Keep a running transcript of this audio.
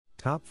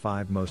Top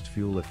 5 Most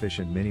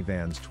Fuel-Efficient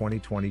Minivans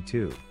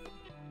 2022.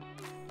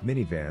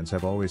 Minivans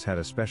have always had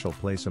a special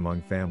place among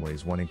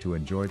families wanting to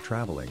enjoy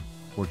traveling,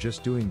 or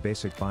just doing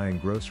basic buying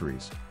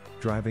groceries,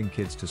 driving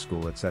kids to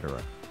school,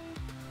 etc.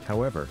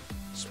 However,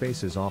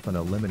 space is often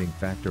a limiting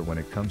factor when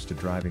it comes to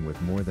driving with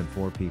more than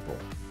 4 people.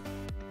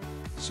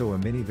 So a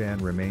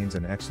minivan remains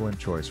an excellent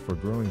choice for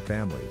growing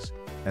families,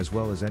 as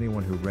well as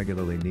anyone who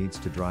regularly needs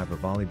to drive a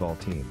volleyball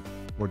team,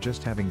 or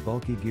just having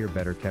bulky gear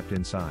better kept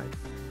inside.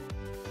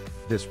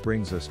 This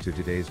brings us to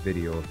today's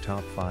video of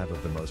top 5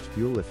 of the most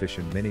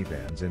fuel-efficient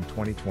minivans in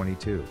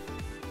 2022.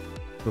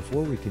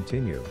 Before we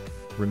continue,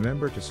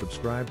 remember to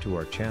subscribe to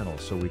our channel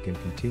so we can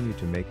continue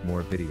to make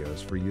more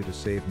videos for you to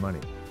save money.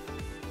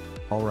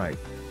 Alright,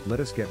 let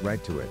us get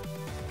right to it.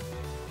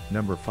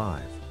 Number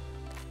 5.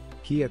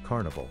 Kia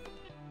Carnival.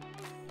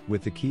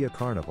 With the Kia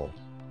Carnival,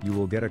 you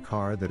will get a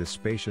car that is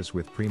spacious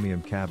with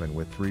premium cabin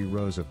with 3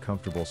 rows of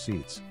comfortable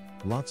seats,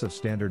 lots of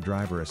standard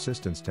driver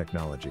assistance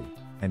technology,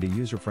 and a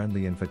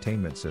user-friendly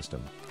infotainment system.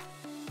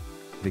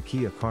 The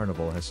Kia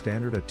Carnival has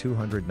standard a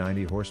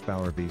 290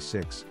 horsepower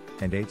V6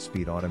 and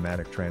 8-speed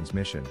automatic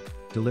transmission,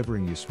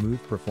 delivering you smooth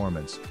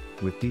performance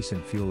with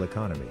decent fuel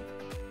economy.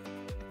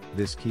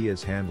 This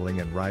Kia's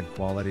handling and ride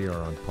quality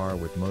are on par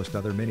with most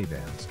other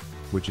minivans,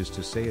 which is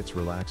to say it's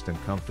relaxed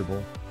and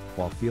comfortable,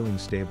 while feeling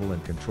stable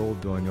and controlled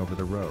going over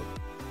the road.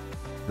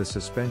 The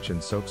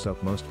suspension soaks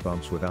up most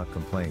bumps without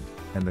complaint,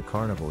 and the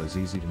Carnival is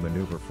easy to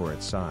maneuver for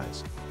its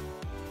size.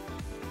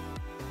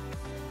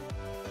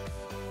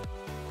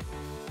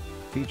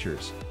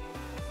 Features: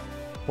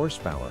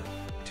 horsepower,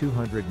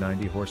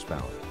 290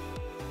 horsepower.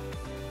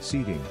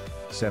 Seating,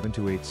 7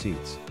 to 8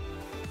 seats.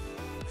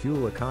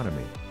 Fuel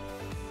economy: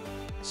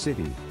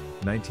 city,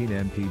 19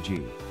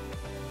 mpg.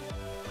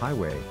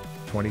 Highway,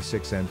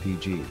 26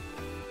 mpg.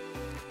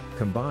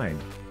 Combined,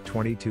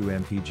 22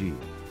 mpg.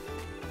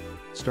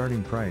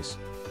 Starting price,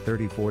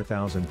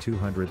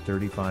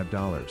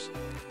 $34,235.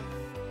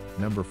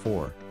 Number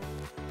 4.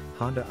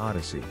 Honda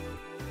Odyssey.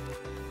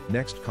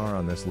 Next car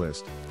on this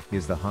list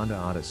is the Honda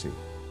Odyssey.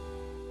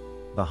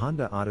 The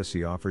Honda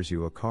Odyssey offers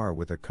you a car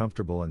with a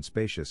comfortable and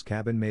spacious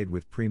cabin made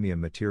with premium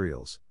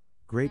materials,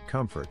 great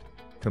comfort,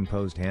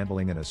 composed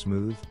handling and a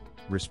smooth,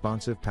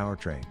 responsive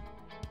powertrain.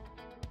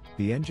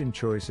 The engine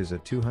choice is a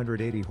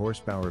 280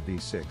 horsepower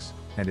V6,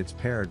 and it's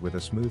paired with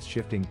a smooth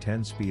shifting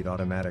 10-speed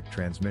automatic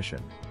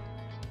transmission.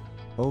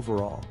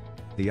 Overall,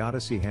 the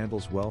Odyssey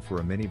handles well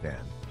for a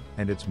minivan,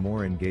 and it's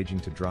more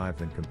engaging to drive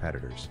than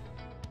competitors.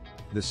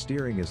 The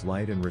steering is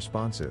light and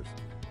responsive,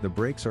 the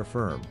brakes are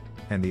firm,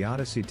 and the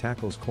Odyssey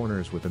tackles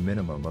corners with a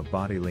minimum of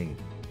body lean.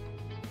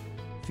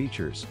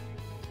 Features: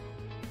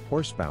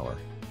 horsepower,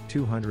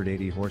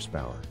 280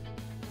 horsepower.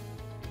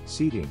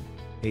 Seating,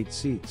 8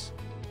 seats.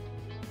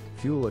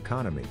 Fuel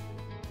economy: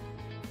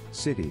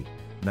 city,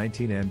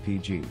 19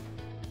 mpg.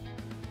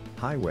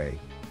 Highway,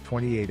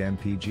 28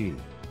 mpg.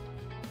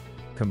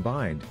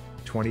 Combined,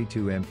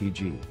 22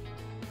 mpg.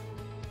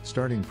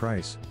 Starting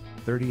price,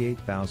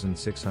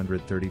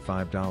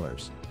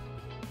 $38,635.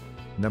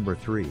 Number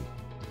 3.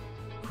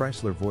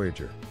 Chrysler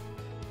Voyager.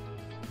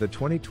 The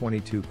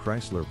 2022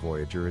 Chrysler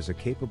Voyager is a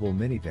capable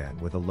minivan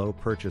with a low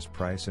purchase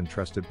price and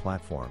trusted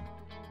platform.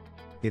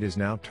 It is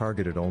now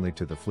targeted only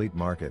to the fleet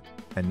market,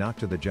 and not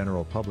to the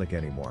general public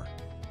anymore.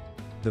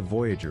 The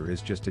Voyager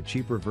is just a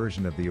cheaper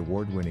version of the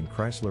award-winning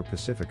Chrysler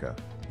Pacifica.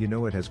 You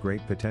know it has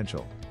great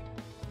potential.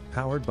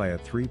 Powered by a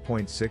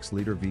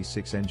 3.6-liter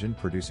V6 engine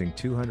producing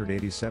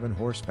 287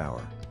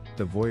 horsepower,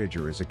 the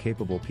Voyager is a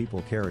capable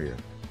people carrier.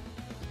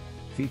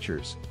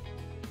 Features: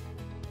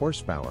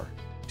 horsepower,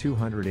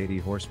 280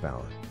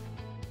 horsepower.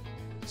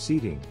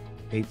 Seating,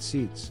 8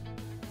 seats.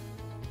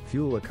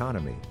 Fuel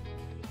economy: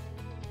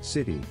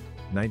 city,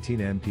 19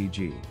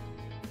 mpg.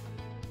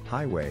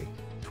 Highway,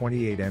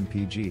 28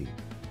 mpg.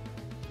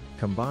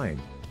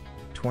 Combined,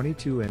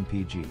 22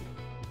 mpg.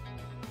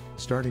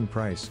 Starting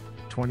price,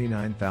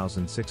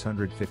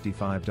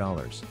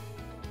 $29,655.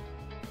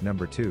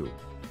 Number 2.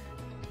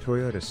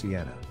 Toyota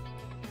Sienna.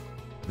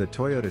 The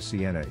Toyota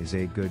Sienna is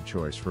a good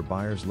choice for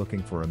buyers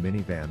looking for a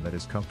minivan that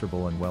is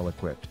comfortable and well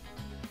equipped.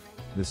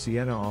 The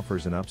Sienna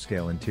offers an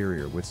upscale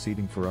interior with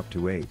seating for up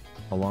to 8,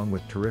 along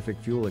with terrific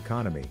fuel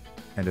economy,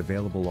 and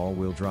available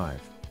all-wheel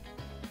drive.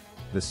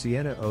 The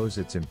Sienna owes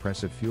its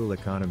impressive fuel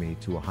economy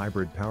to a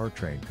hybrid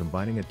powertrain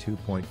combining a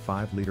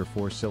 2.5-liter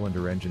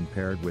 4-cylinder engine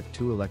paired with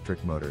 2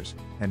 electric motors,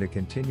 and a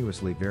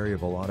continuously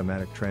variable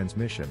automatic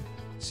transmission,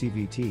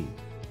 CVT.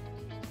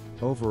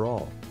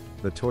 Overall,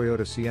 the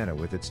Toyota Sienna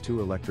with its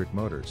 2 electric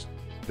motors,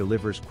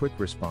 delivers quick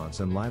response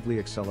and lively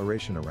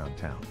acceleration around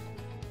town.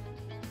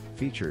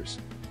 Features: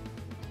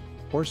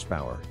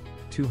 horsepower,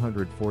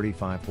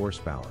 245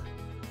 horsepower.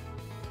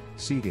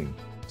 Seating,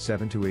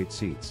 7 to 8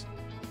 seats.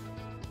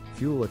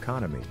 Fuel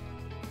economy: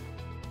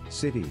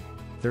 city,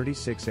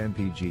 36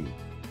 mpg.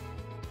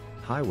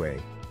 Highway,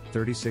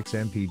 36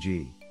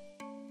 mpg.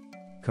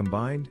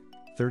 Combined,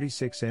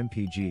 36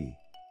 mpg.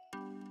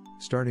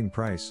 Starting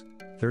price,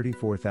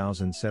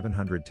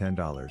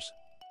 $34,710.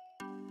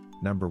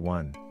 Number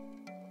 1.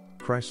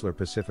 Chrysler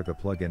Pacifica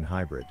Plug-in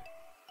Hybrid.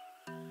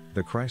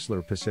 The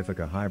Chrysler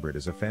Pacifica Hybrid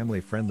is a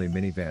family-friendly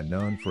minivan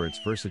known for its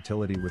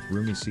versatility with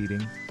roomy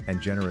seating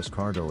and generous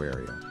cargo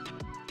area.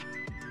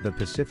 The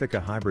Pacifica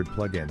Hybrid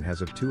plug-in has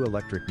 2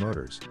 electric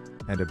motors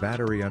and a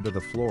battery under the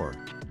floor.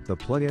 The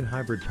plug-in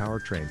hybrid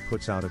powertrain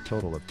puts out a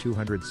total of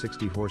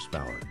 260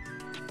 horsepower.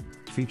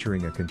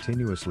 Featuring a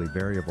continuously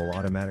variable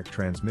automatic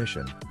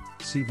transmission,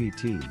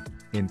 CVT,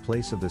 in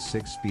place of the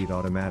 6-speed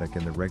automatic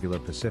in the regular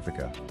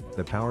Pacifica,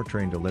 the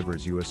powertrain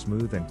delivers you a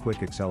smooth and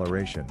quick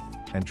acceleration,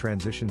 and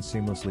transitions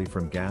seamlessly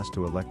from gas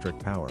to electric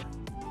power.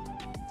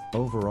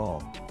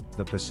 Overall,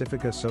 the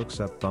Pacifica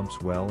soaks up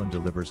bumps well and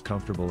delivers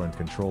comfortable and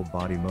controlled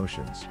body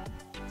motions.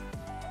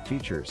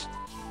 Features: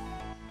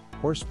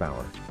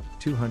 horsepower,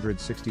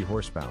 260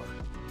 horsepower.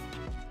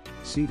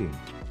 Seating,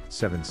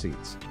 7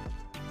 seats.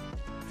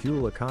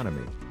 Fuel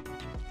economy: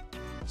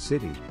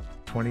 city,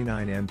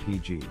 29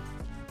 mpg.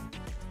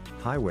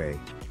 Highway,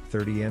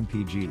 30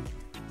 mpg.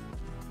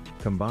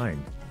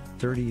 Combined,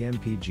 30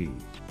 mpg.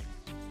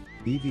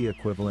 EV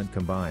equivalent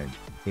combined,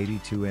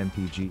 82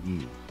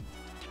 mpge.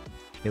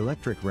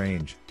 Electric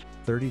range,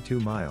 32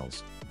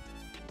 miles.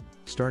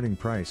 Starting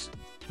price,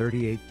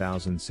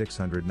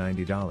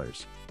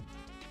 $38,690.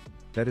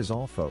 That is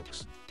all,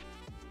 folks.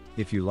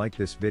 If you like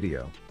this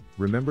video,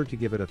 remember to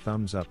give it a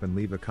thumbs up and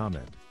leave a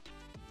comment.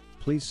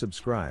 Please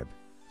subscribe,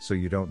 so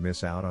you don't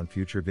miss out on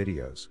future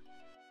videos.